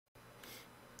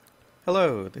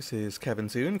Hello, this is Kevin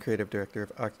Zune, Creative Director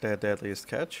of Octodad Dadliest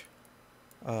Catch.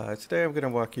 Today I'm going to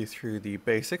walk you through the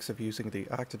basics of using the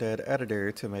Octodad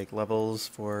editor to make levels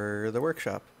for the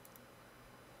workshop.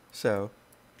 So,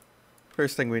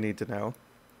 first thing we need to know,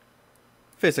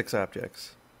 physics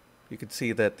objects. You can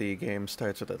see that the game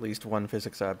starts with at least one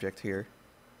physics object here.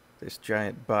 This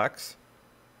giant box.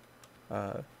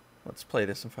 Let's play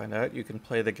this and find out. You can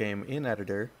play the game in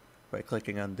editor by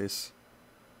clicking on this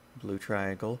blue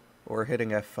triangle or hitting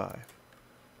F5.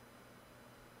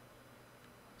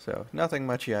 So, nothing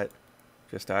much yet.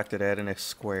 Just Octodad in a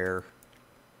square.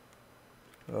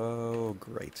 Oh,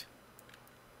 great.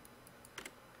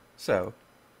 So,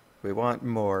 we want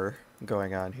more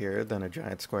going on here than a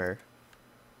giant square.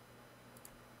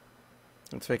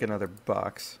 Let's make another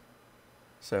box.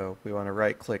 So, we want to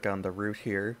right-click on the root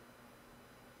here.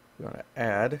 We want to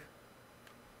add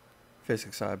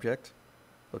physics object.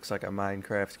 Looks like a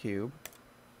Minecraft cube.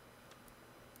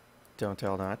 Don't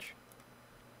tell Notch.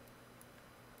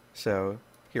 So,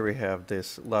 here we have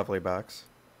this lovely box.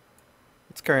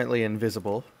 It's currently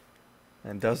invisible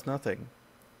and does nothing.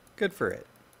 Good for it.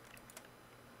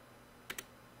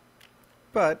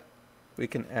 But we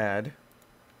can add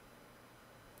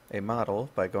a model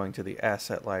by going to the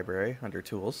Asset Library under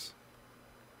Tools.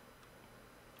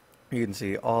 You can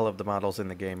see all of the models in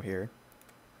the game here,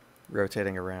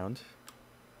 rotating around.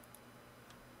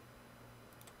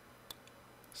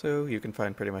 So you can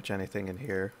find pretty much anything in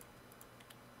here.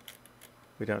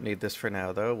 We don't need this for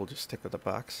now though, we'll just stick with the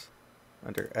box.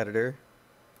 Under Editor,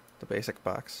 the basic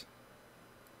box.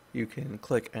 You can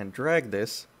click and drag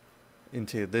this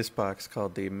into this box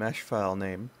called the mesh file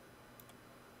name.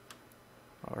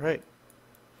 Alright,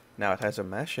 now it has a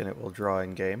mesh and it will draw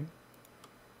in game.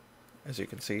 As you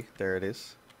can see, there it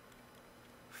is,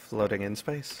 floating in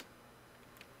space.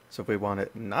 So if we want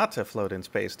it not to float in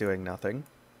space doing nothing,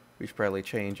 we should probably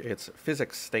change its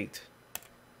physics state.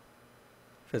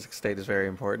 Physics state is very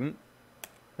important.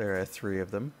 There are 3 of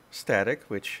them. Static,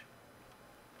 which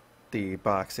the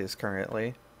box is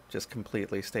currently, just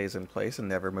completely stays in place and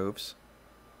never moves.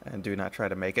 And do not try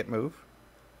to make it move.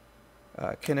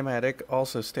 Kinematic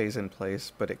also stays in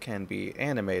place, but it can be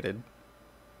animated.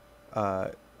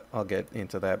 I'll get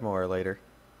into that more later.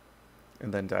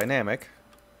 And then dynamic,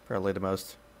 probably the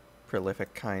most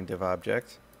prolific kind of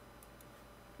object.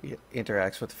 It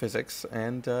interacts with physics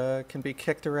and can be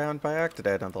kicked around by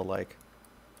Octodad and the like.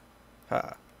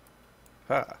 Ha.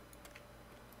 Ha.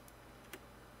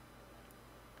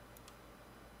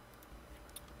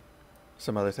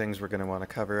 Some other things we're going to want to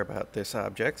cover about this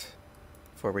object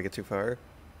before we get too far.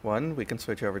 One, we can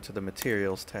switch over to the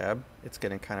Materials tab. It's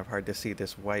getting kind of hard to see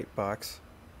this white box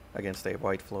against a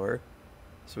white floor.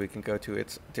 So we can go to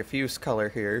its diffuse color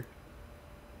here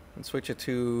and switch it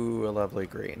to a lovely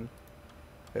green.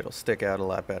 It'll stick out a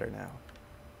lot better now.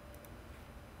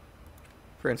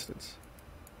 For instance,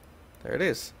 there it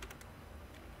is.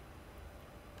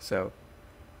 So,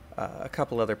 a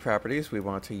couple other properties we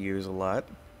want to use a lot.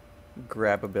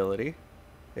 Grabbability.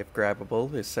 If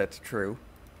grabbable is set to true,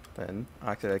 then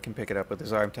Octodad can pick it up with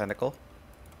his arm tentacle.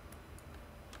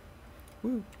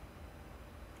 Woo!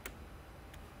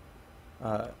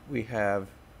 We have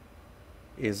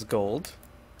is gold.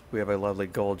 We have a lovely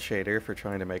gold shader for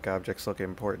trying to make objects look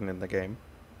important in the game.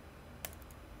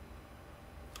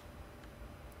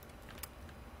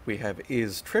 We have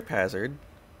is trip hazard,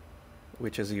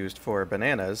 which is used for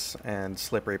bananas and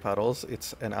slippery puddles.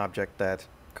 It's an object that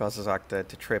causes Octodad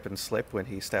to trip and slip when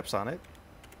he steps on it.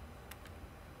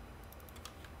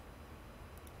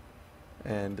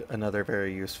 And another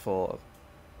very useful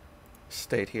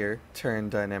state here, turn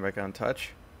dynamic on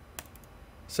touch.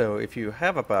 So if you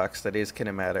have a box that is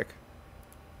kinematic,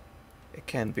 it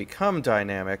can become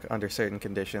dynamic under certain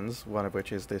conditions, one of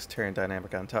which is this turn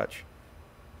dynamic on touch.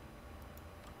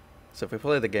 So if we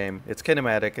play the game, it's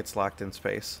kinematic, it's locked in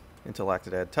space until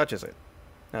Octodad touches it.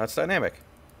 Now it's dynamic.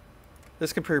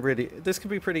 This can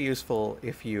be pretty useful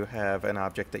if you have an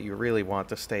object that you really want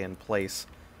to stay in place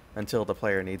until the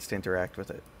player needs to interact with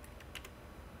it.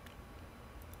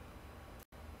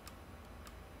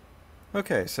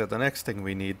 Okay, so the next thing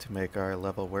we need to make our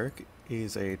level work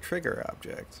is a trigger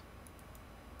object.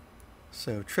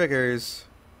 So triggers,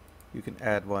 you can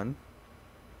add one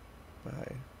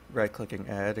by right-clicking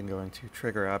add and going to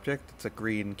trigger object. It's a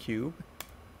green cube.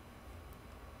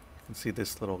 You can see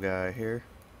this little guy here.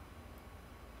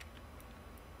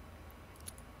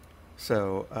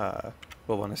 So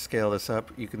we'll want to scale this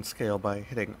up. You can scale by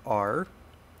hitting R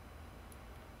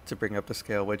to bring up the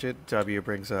scale widget. W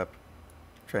brings up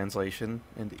translation,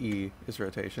 and E is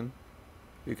rotation.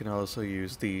 You can also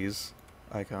use these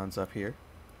icons up here.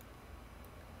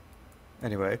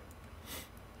 Anyway,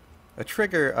 a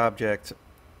trigger object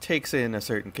takes in a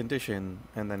certain condition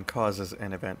and then causes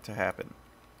an event to happen.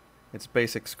 It's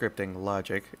basic scripting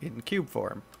logic in cube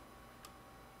form.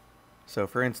 So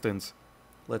for instance,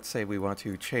 let's say we want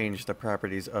to change the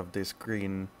properties of this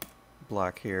green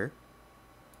block here.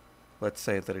 Let's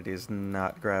say that it is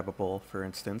not grabbable, for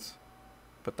instance,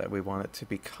 but that we want it to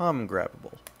become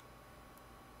grabbable.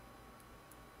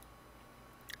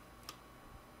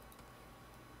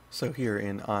 So here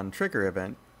in onTrigger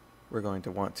event, we're going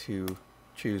to want to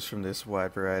choose from this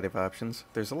wide variety of options.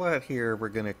 There's a lot here. We're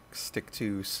going to stick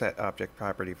to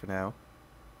setObjectProperty for now.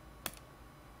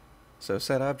 So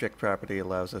setObjectProperty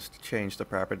allows us to change the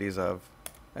properties of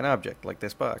an object, like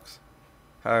this box.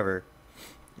 However,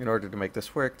 in order to make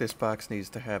this work, this box needs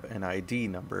to have an ID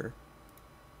number.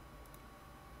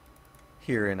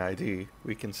 Here in ID,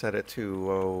 we can set it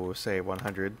to, say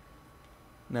 100.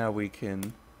 Now we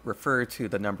can refer to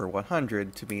the number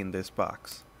 100 to mean this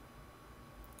box.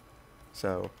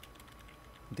 So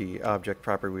the object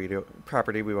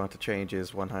property we want to change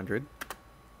is 100,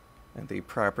 and the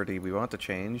property we want to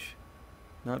change,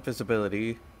 not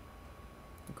visibility,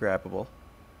 grabbable,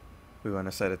 we want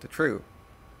to set it to true.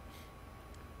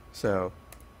 So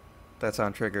that's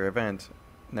onTrigger event.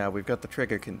 Now we've got the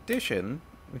trigger condition,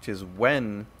 which is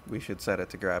when we should set it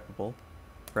to grabbable.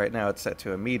 Right now it's set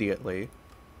to immediately,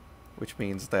 which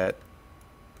means that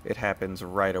it happens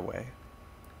right away.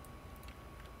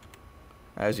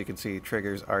 As you can see,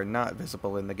 triggers are not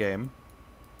visible in the game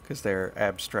because they're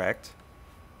abstract.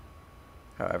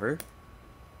 However,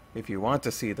 if you want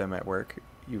to see them at work,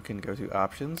 you can go to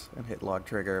Options and hit Log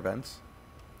Trigger Events.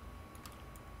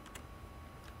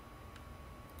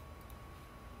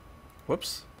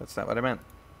 Whoops, that's not what I meant.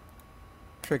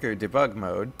 Trigger Debug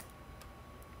Mode.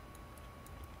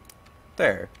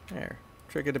 There.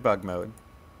 Trigger Debug Mode.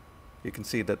 You can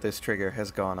see that this trigger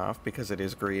has gone off because it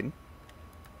is green.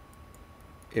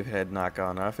 If it had not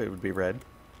gone off, it would be red.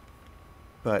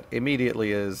 But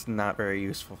immediately is not very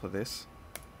useful for this.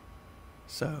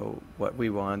 So what we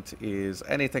want is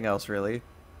anything else really.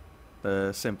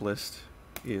 The simplest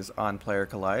is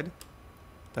onPlayerCollide.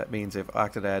 That means if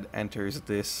Octodad enters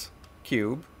this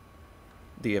cube,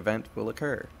 the event will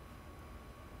occur.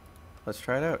 Let's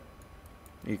try it out.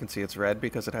 You can see it's red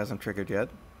because it hasn't triggered yet.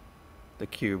 The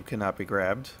cube cannot be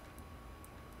grabbed.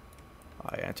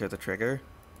 I enter the trigger,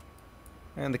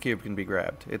 and the cube can be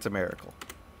grabbed. It's a miracle.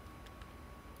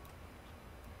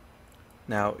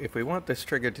 Now, if we want this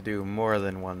trigger to do more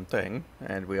than one thing,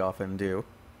 and we often do,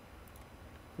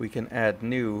 we can add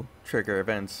new trigger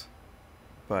events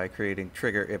by creating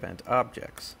trigger event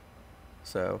objects.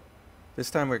 So, this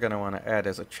time we're going to want to add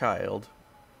as a child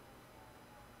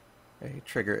a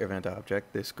trigger event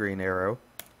object, this green arrow.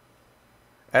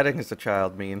 Adding as a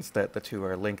child means that the two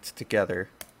are linked together.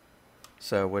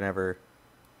 So whenever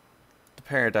the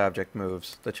parent object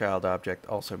moves, the child object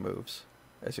also moves,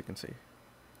 as you can see.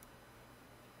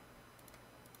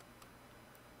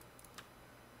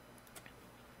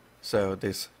 So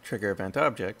this trigger event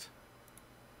object,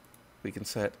 we can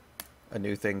set a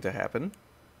new thing to happen.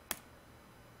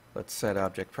 Let's set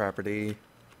object property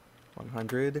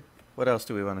 100. What else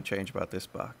do we want to change about this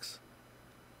box?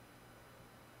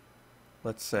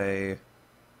 Let's say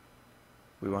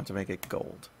we want to make it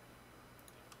gold.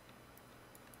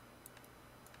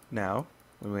 Now,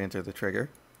 when we enter the trigger,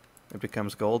 it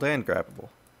becomes gold and grabbable.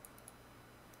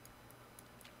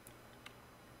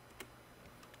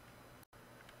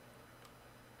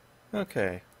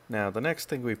 Okay, now the next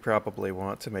thing we probably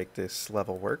want to make this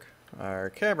level work are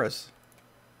cameras.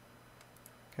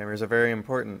 Cameras are very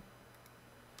important.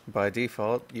 By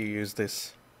default, you use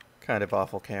this kind of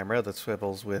awful camera that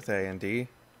swivels with A and D.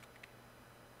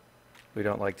 We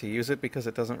don't like to use it because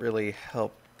it doesn't really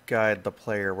help guide the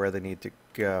player where they need to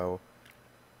go.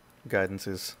 Guidance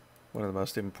is one of the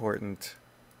most important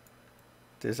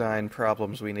design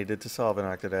problems we needed to solve in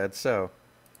Octodad, so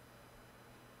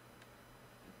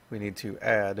we need to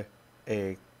add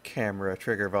a camera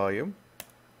trigger volume,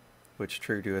 which,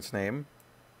 true to its name,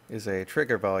 is a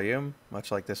trigger volume,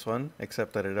 much like this one,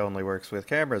 except that it only works with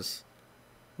cameras.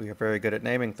 We are very good at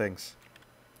naming things.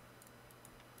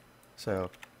 So,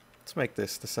 let's make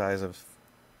this the size of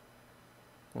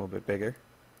a little bit bigger.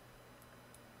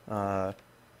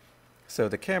 So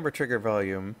the camera trigger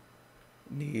volume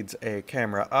needs a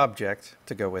camera object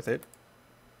to go with it.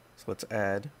 So let's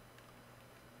add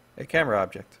a camera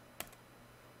object.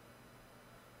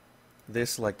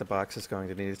 This, like the box, is going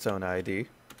to need its own ID.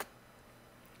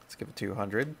 Let's give it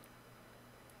 200.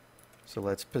 So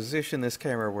let's position this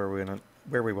camera where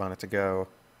we want it to go.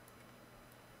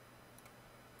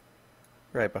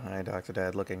 right behind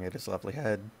Octodad looking at his lovely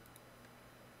head.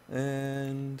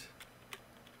 And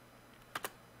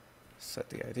set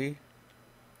the ID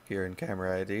here in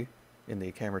camera ID in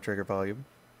the camera trigger volume.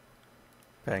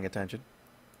 Paying attention.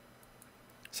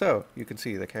 So you can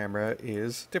see the camera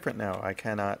is different now. I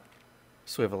cannot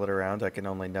swivel it around, I can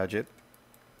only nudge it.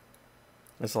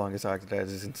 As long as Octodad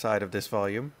is inside of this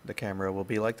volume, the camera will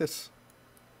be like this.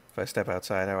 If I step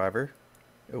outside, however,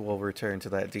 it will return to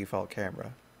that default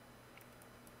camera.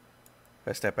 If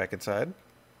I step back inside,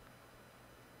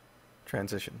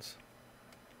 transitions.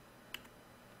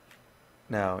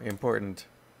 Now, important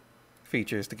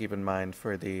features to keep in mind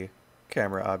for the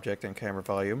camera object and camera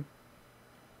volume.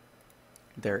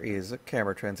 There is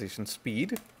camera transition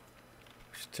speed,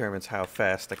 which determines how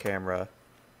fast the camera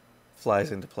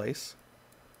flies into place.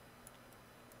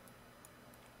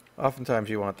 Oftentimes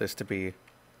you want this to be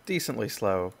decently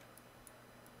slow,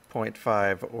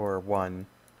 0.5 or 1,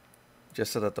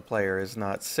 just so that the player is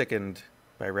not sickened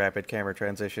by rapid camera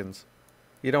transitions.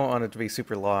 You don't want it to be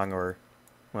super long or,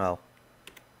 well,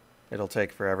 it'll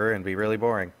take forever and be really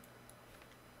boring.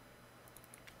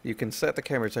 You can set the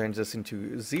camera transition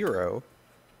to 0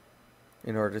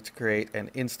 in order to create an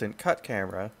instant cut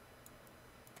camera,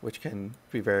 which can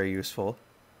be very useful.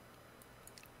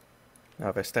 Now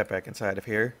if I step back inside of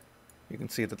here, you can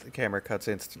see that the camera cuts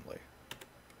instantly.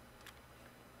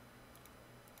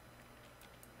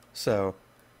 So,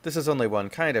 this is only one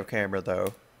kind of camera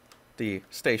though, the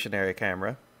stationary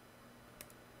camera.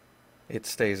 It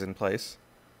stays in place.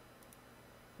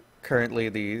 Currently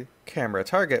the camera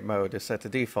target mode is set to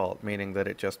default, meaning that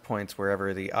it just points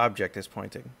wherever the object is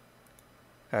pointing.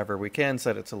 However, we can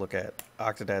set it to look at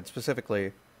Octodad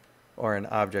specifically, or an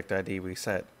object ID we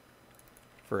set.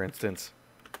 For instance,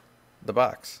 the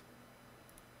box.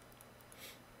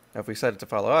 Now if we set it to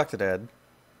follow Octodad,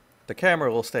 the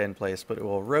camera will stay in place, but it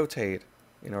will rotate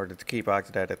in order to keep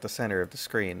Octodad at the center of the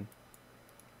screen.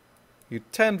 You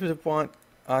tend to want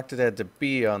Octodad to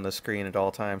be on the screen at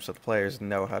all times so the players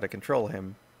know how to control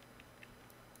him.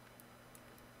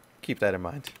 Keep that in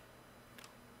mind.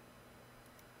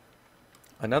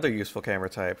 Another useful camera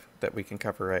type that we can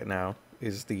cover right now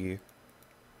is the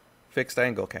fixed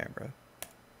angle camera.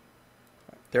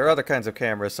 There are other kinds of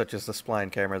cameras such as the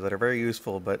spline camera that are very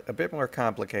useful but a bit more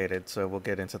complicated, so we'll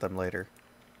get into them later.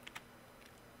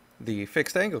 The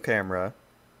fixed angle camera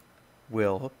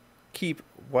will keep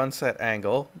one set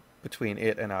angle between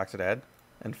it and Octodad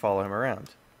and follow him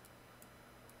around.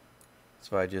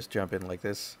 So I just jump in like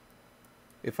this.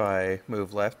 If I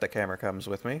move left, the camera comes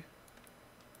with me.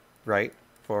 Right,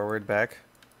 forward, back,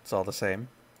 it's all the same.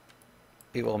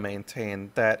 It will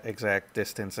maintain that exact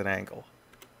distance and angle.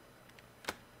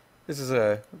 This is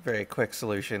a very quick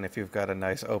solution if you've got a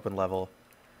nice open level.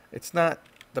 It's not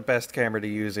the best camera to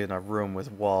use in a room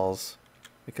with walls,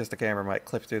 because the camera might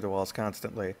clip through the walls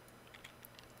constantly.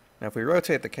 Now if we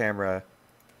rotate the camera,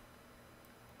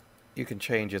 you can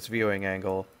change its viewing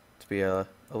angle to be a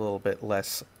little bit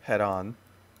less head-on.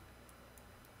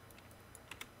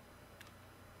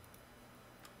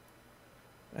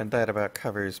 And that about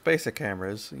covers basic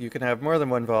cameras. You can have more than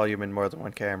one volume and more than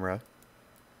one camera.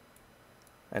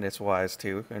 And it's wise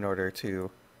to, in order to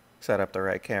set up the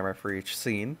right camera for each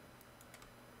scene.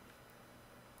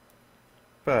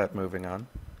 But moving on.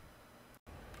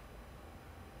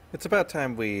 It's about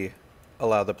time we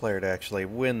allow the player to actually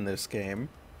win this game.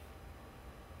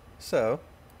 So,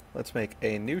 let's make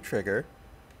a new trigger.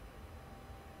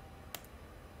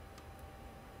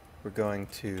 We're going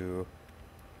to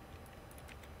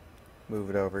move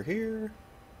it over here.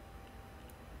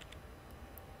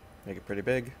 Make it pretty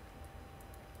big.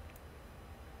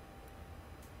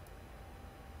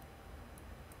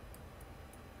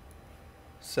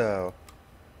 So,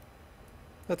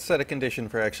 let's set a condition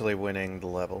for actually winning the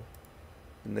level.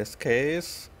 In this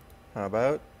case, how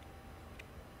about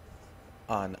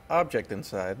on object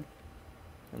inside,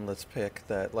 and let's pick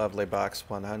that lovely box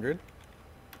 100.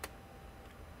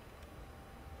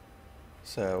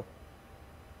 So,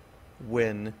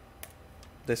 when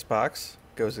this box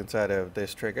goes inside of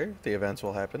this trigger, the events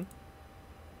will happen.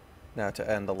 Now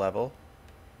to end the level,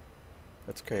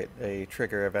 let's create a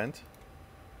trigger event.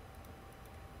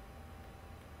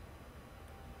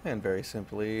 And very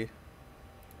simply,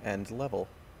 end level.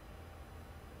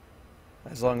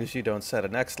 As long as you don't set a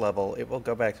next level, it will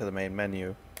go back to the main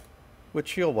menu,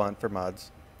 which you'll want for mods.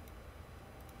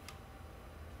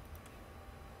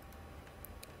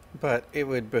 But it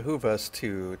would behoove us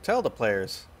to tell the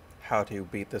players how to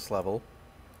beat this level.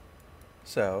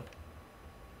 So,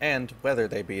 and whether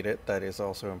they beat it, that is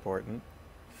also important.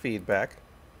 Feedback.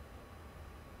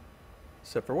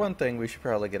 So for one thing, we should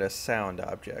probably get a sound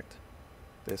object.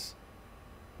 this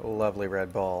lovely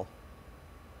red ball.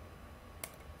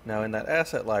 Now in that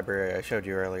asset library I showed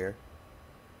you earlier,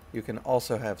 you can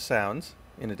also have sounds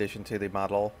in addition to the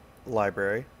model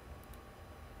library.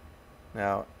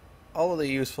 Now, all of the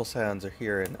useful sounds are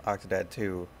here in Octodad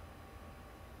 2.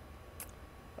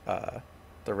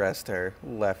 The rest are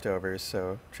leftovers,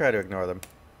 so try to ignore them.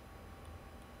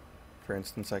 For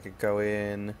instance, I could go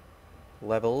in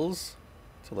levels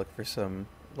to look for some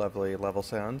lovely level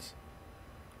sounds.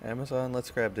 Amazon,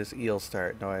 let's grab this eel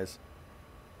start noise.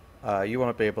 You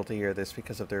won't be able to hear this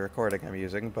because of the recording I'm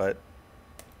using, but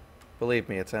believe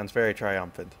me, it sounds very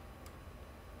triumphant.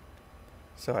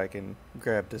 So I can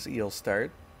grab this eel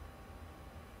start,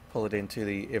 pull it into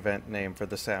the event name for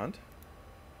the sound.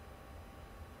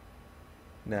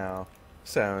 Now,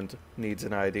 sound needs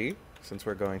an ID, since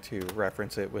we're going to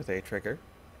reference it with a trigger.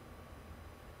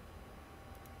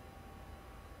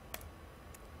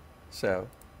 So,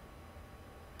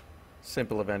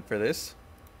 simple event for this,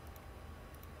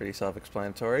 pretty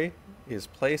self-explanatory, is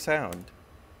play sound.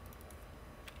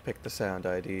 Pick the sound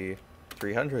ID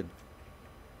 300.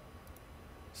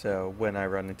 So when I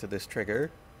run into this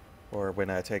trigger, or when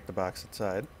I take the box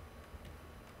inside,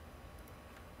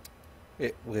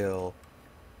 it will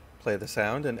play the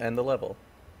sound and end the level.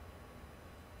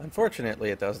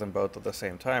 Unfortunately, it does them both at the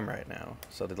same time right now,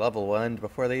 so the level will end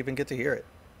before they even get to hear it.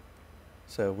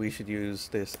 So we should use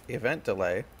this event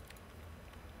delay.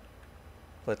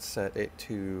 Let's set it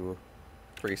to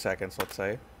 3 seconds, let's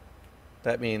say.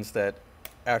 That means that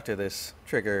after this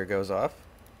trigger goes off,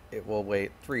 it will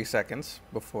wait 3 seconds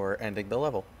before ending the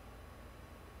level.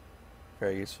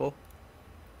 Very useful.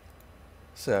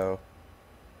 So,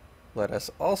 let us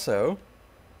also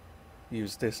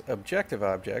use this objective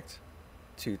object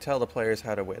to tell the players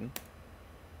how to win.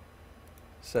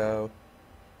 So,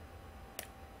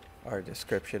 our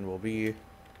description will be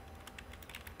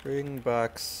bring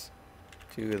box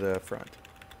to the front.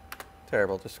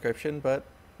 Terrible description, but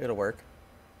it'll work.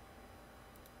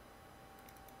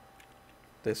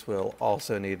 This will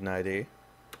also need an ID.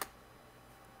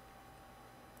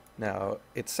 Now,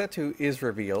 it's set to is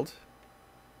revealed,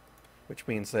 which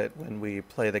means that when we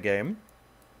play the game,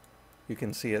 you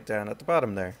can see it down at the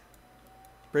bottom there.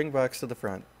 Bring box to the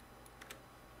front.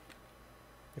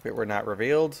 If it were not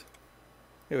revealed,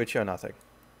 it would show nothing.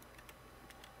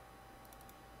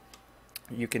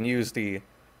 You can use the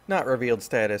not revealed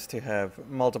status to have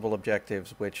multiple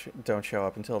objectives which don't show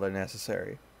up until they're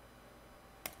necessary.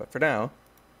 But for now,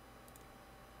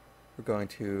 we're going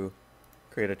to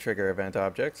create a trigger event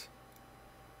object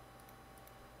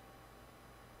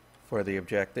for the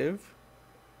objective,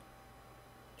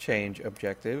 change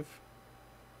objective,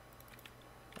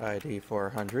 ID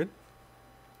 400.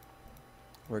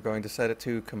 We're going to set it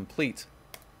to complete.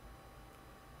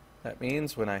 That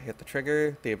means when I hit the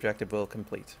trigger, the objective will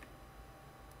complete.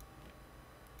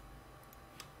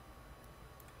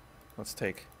 Let's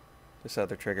take this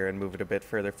other trigger and move it a bit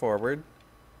further forward.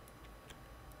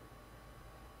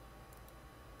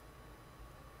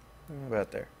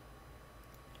 About there.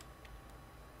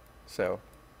 So,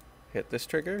 hit this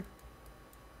trigger,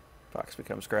 box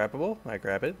becomes grabbable, I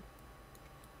grab it,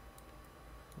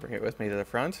 bring it with me to the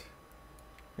front,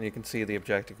 and you can see the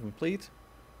objective complete,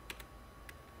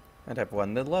 and I've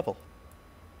won the level.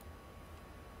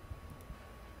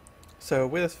 So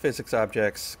with physics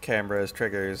objects, cameras,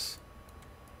 triggers,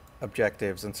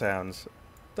 objectives, and sounds,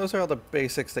 those are all the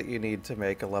basics that you need to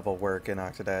make a level work in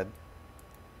Octodad.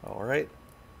 Alright.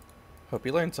 Hope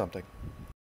you learned something.